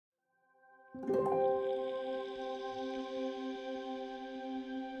Hello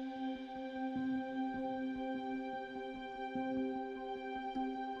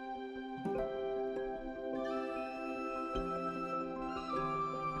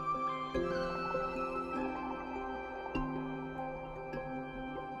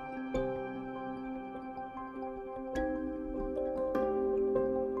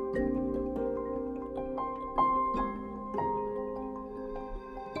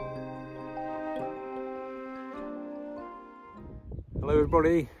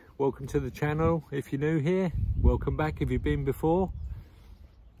everybody, welcome to the channel. If you're new here, welcome back if you've been before.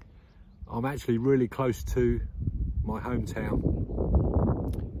 I'm actually really close to my hometown,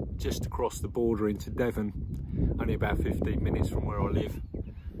 just across the border into Devon, only about 15 minutes from where I live,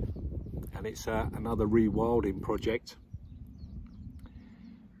 and it's another rewilding project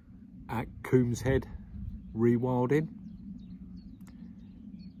at Coombeshead Rewilding.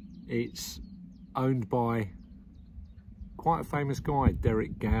 It's owned by quite a famous guy,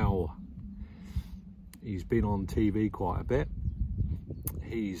 Derek Gow. He's been on TV quite a bit.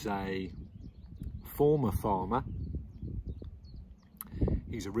 He's a former farmer.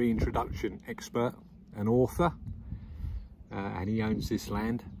 He's a reintroduction expert and author, and he owns this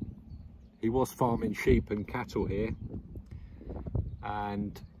land. He was farming sheep and cattle here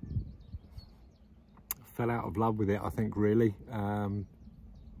and fell out of love with it, I think, really,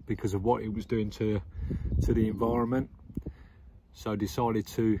 because of what it was doing to the environment. So decided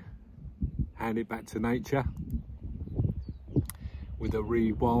to hand it back to nature with a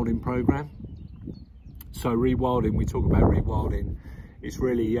rewilding program. So rewilding, we talk about rewilding, it's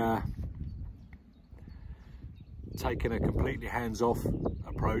really taking a completely hands-off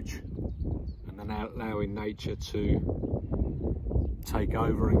approach and then allowing nature to take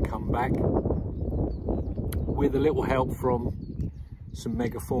over and come back with a little help from some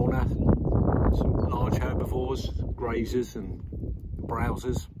megafauna, some large herbivores, grazers and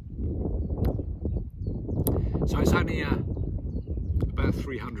browsers. So it's only about a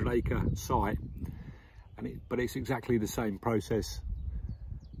 300 acre site, but it's exactly the same process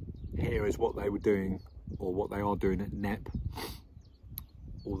here as what they were doing, or what they are doing at NEP,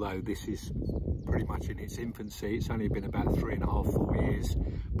 although this is pretty much in its infancy. It's only been about 3.5, 4 years,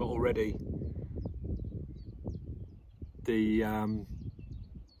 but already the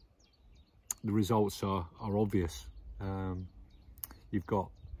results are obvious. You've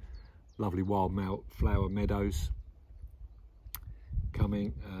got lovely wildflower meadows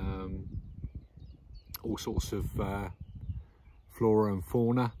coming, all sorts of flora and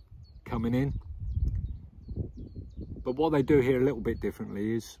fauna coming in. But what they do here a little bit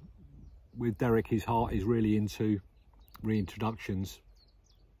differently is, with Derek, his heart is really into reintroductions.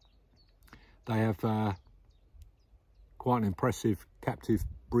 They have quite an impressive captive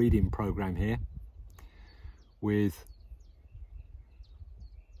breeding program here with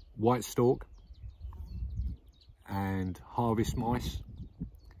white stork and harvest mice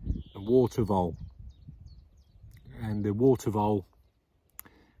and water vole. And the water vole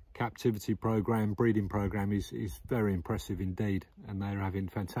captivity program, breeding program, is very impressive indeed, and they're having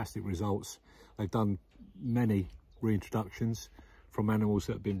fantastic results. They've done many reintroductions from animals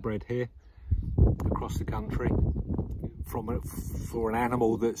that have been bred here across the country, for an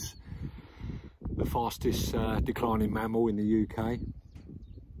animal that's the fastest declining mammal in the UK,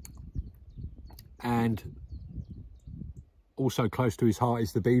 and also close to his heart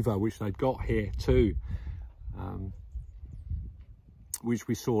is the beaver, which they've got here too, which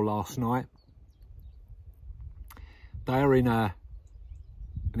we saw last night. They are in an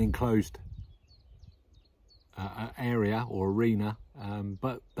enclosed area or arena,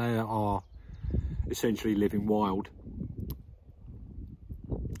 but they are essentially living wild.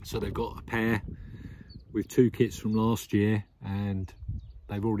 So they've got a pair with 2 kits from last year, and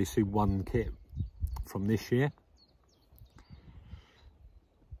they've already seen 1 kit from this year.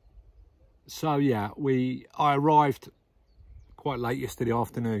 So yeah, I arrived quite late yesterday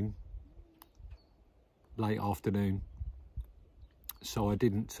afternoon, late afternoon. So I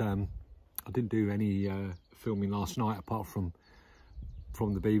didn't do any filming last night, apart from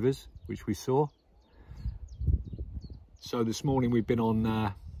the beavers, which we saw. So this morning we've been on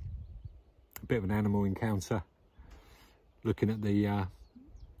a bit of an animal encounter, looking at the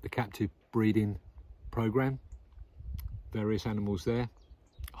captive breeding program. Various animals there,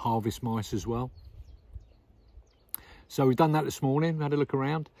 harvest mice as well. So we've done that this morning, had a look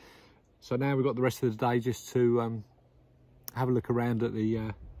around. So now we've got the rest of the day just to have a look around at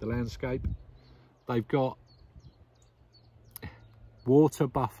the landscape. They've got water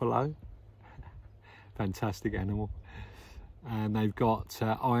buffalo, fantastic animal. and they've got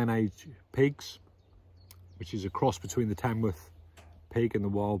Iron Age pigs, which is a cross between the Tamworth pig and the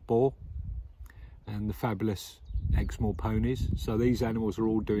wild boar, and the fabulous Exmoor Ponies. So these animals are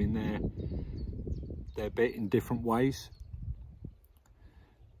all doing their bit in different ways,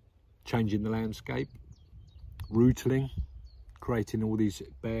 changing the landscape, rootling, creating all these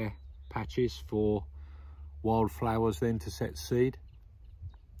bare patches for wildflowers then to set seed.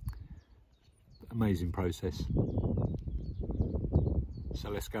 Amazing process. So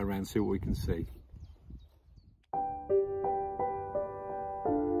let's go around and see what we can see.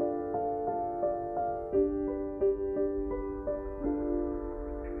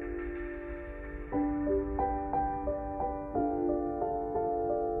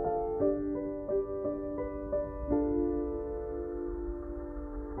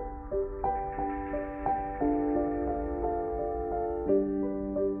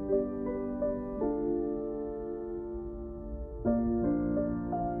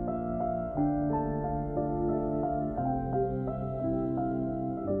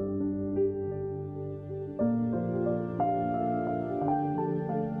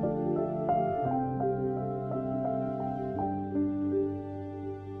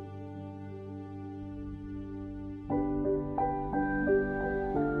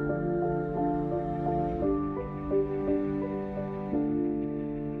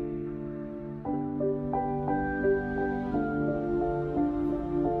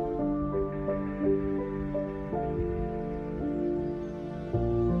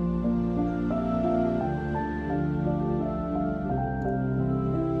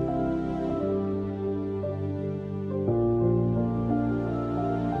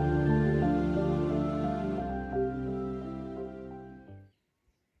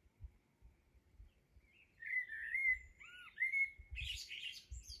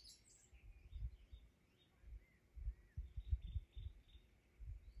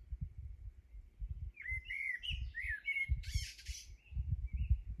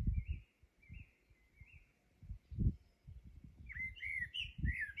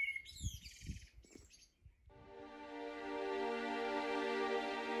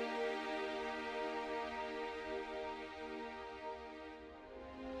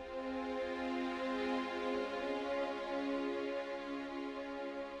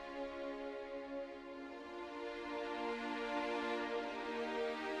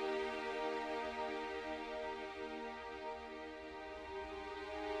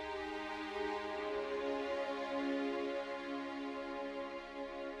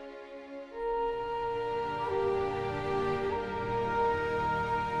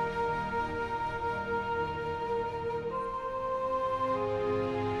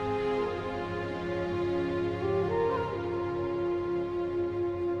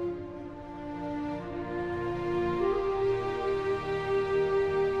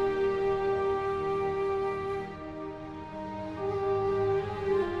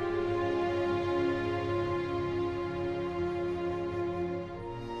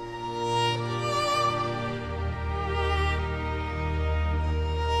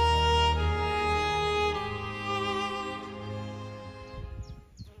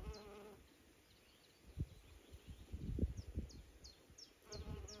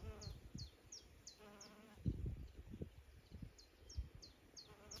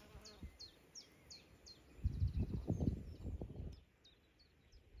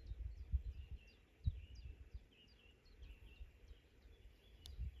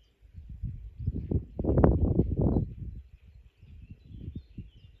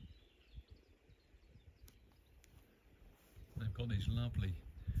 Got these lovely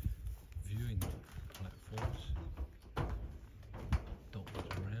viewing platforms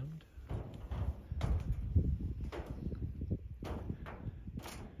dotted around.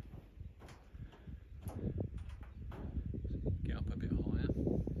 So you get up a bit higher.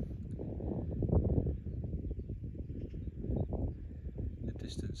 In the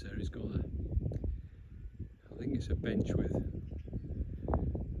distance there he's got a, I think it's a bench with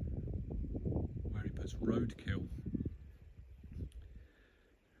where he puts roadkill.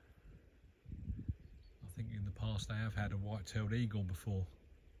 They have had a white-tailed eagle before.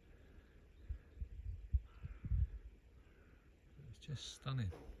 It's just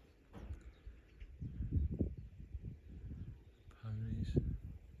stunning. Ponies.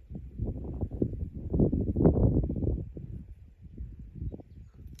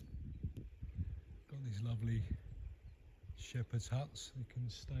 Got these lovely shepherd's huts you can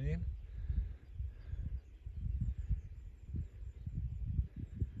stay in.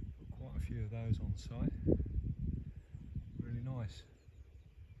 Got quite a few of those on site. Really nice.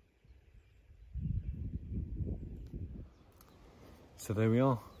 So there we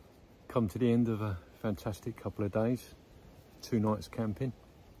are, come to the end of a fantastic couple of days, 2 nights camping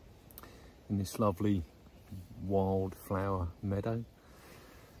in this lovely wildflower meadow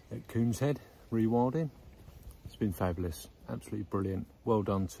at Coombeshead, Rewilding. It's been fabulous, absolutely brilliant. Well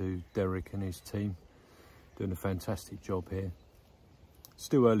done to Derek and his team, doing a fantastic job here.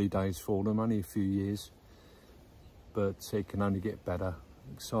 Still early days for them, only a few years, but it can only get better.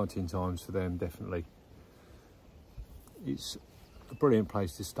 Exciting times for them, definitely. It's a brilliant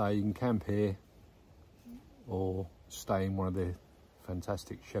place to stay. You can camp here or stay in one of the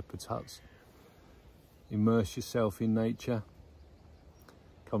fantastic shepherd's huts. Immerse yourself in nature.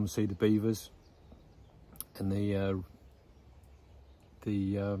 Come and see the beavers and the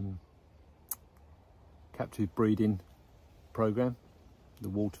captive breeding program, the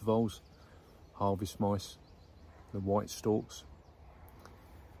water voles, harvest mice, the white storks,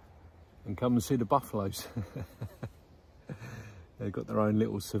 and come and see the buffaloes. They've got their own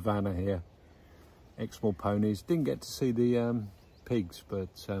little savannah here. Exmoor Ponies. Didn't get to see the pigs, but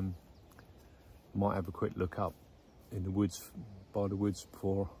might have a quick look up in the woods, by the woods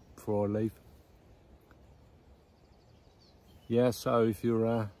before I leave. Yeah, so if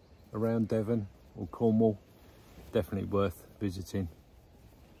you're around Devon or Cornwall, definitely worth visiting.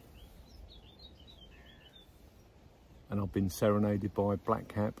 And I've been serenaded by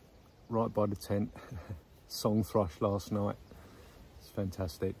blackcap right by the tent. Song thrush last night. It's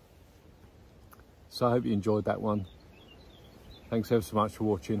fantastic. So I hope you enjoyed that one. Thanks ever so much for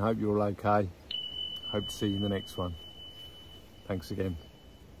watching. Hope you're all okay. Hope to see you in the next one. Thanks again.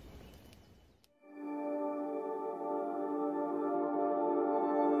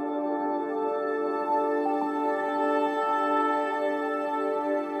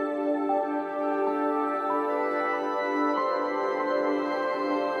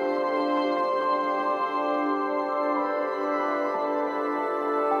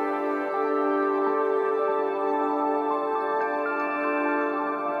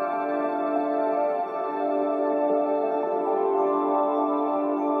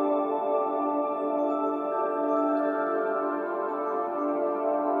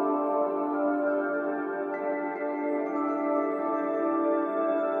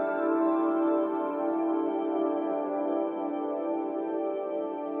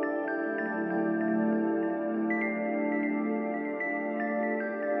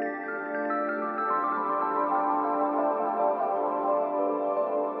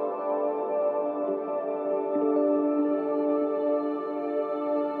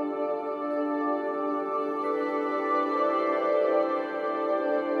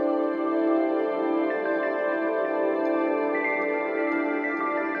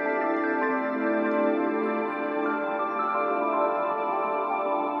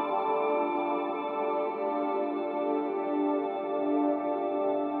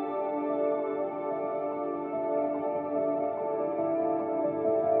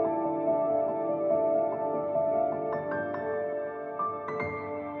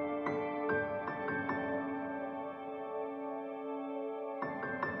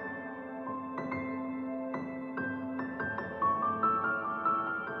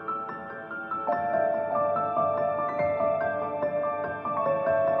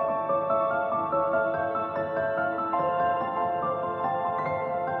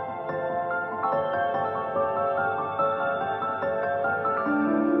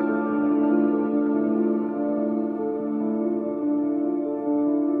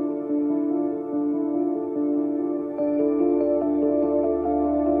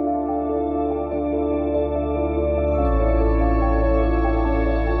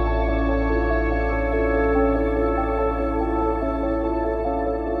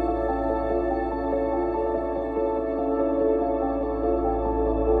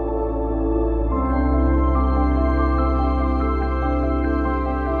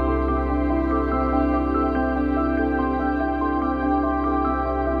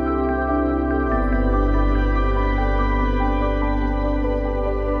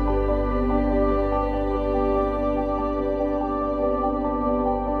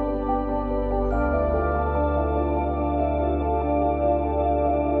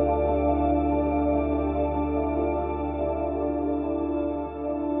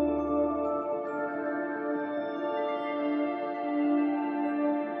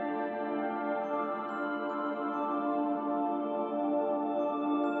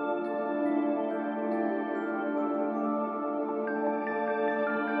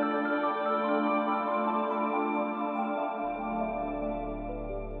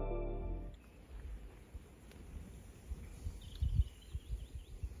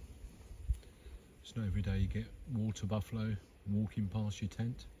 It's not every day you get water buffalo walking past your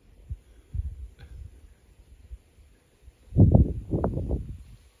tent.